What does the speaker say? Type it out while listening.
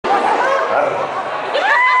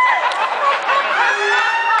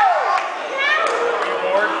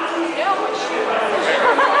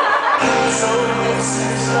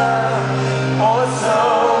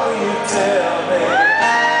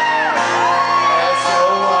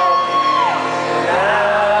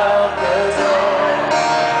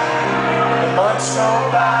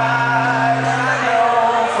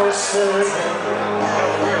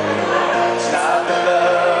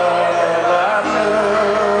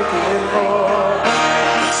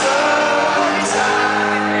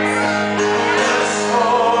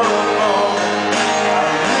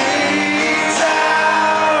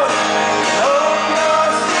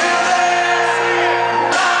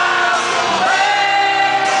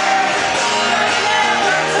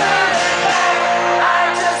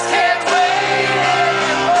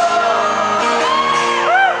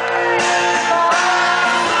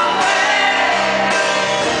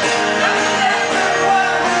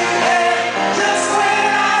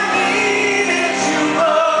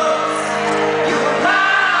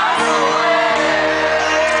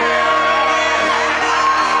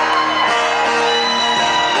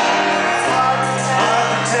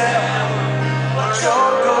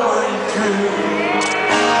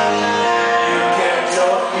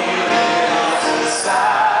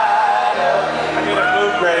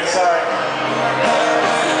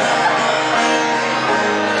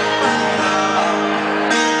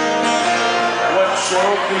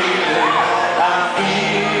feeling I'm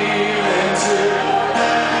feeling too.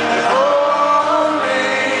 Hold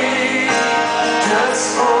me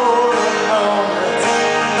just for a moment.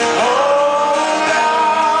 Hold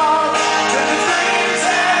on to the dreams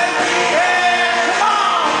that we had.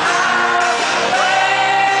 Come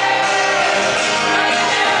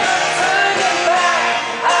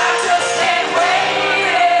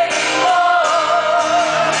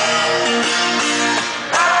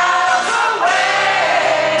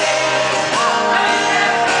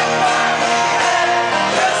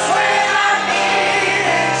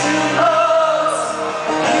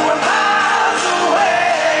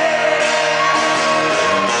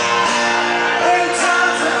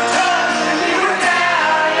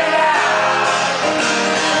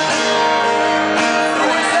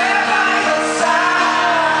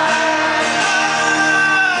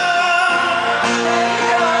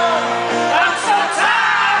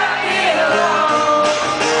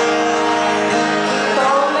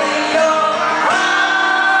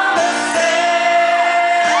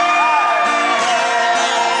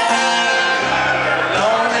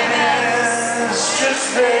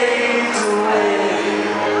fades away.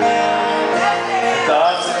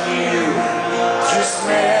 Thoughts of you, just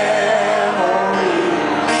memories.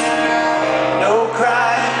 No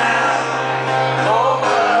crying out, no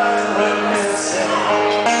one reminiscing.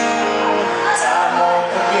 I won't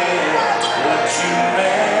forget what you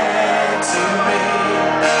meant to me.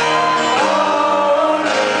 Hold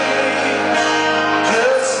me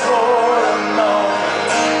just for a moment.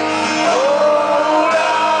 Hold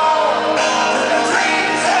on to the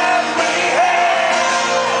dreams that we had.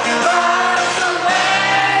 Miles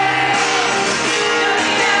away.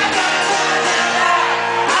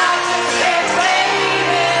 I just can't wait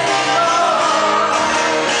anymore.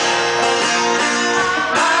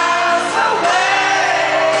 Miles away.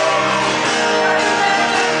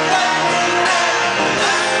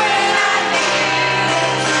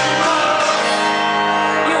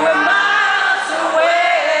 You were miles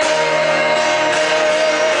away.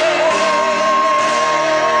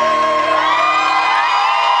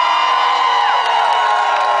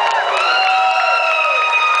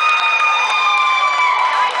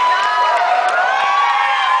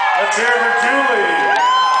 Let's hear it for Julie.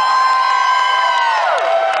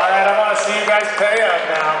 All right, I want to see you guys pay up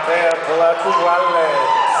now. Pay up, pull out your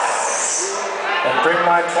wallets. And bring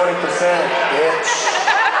my 20%.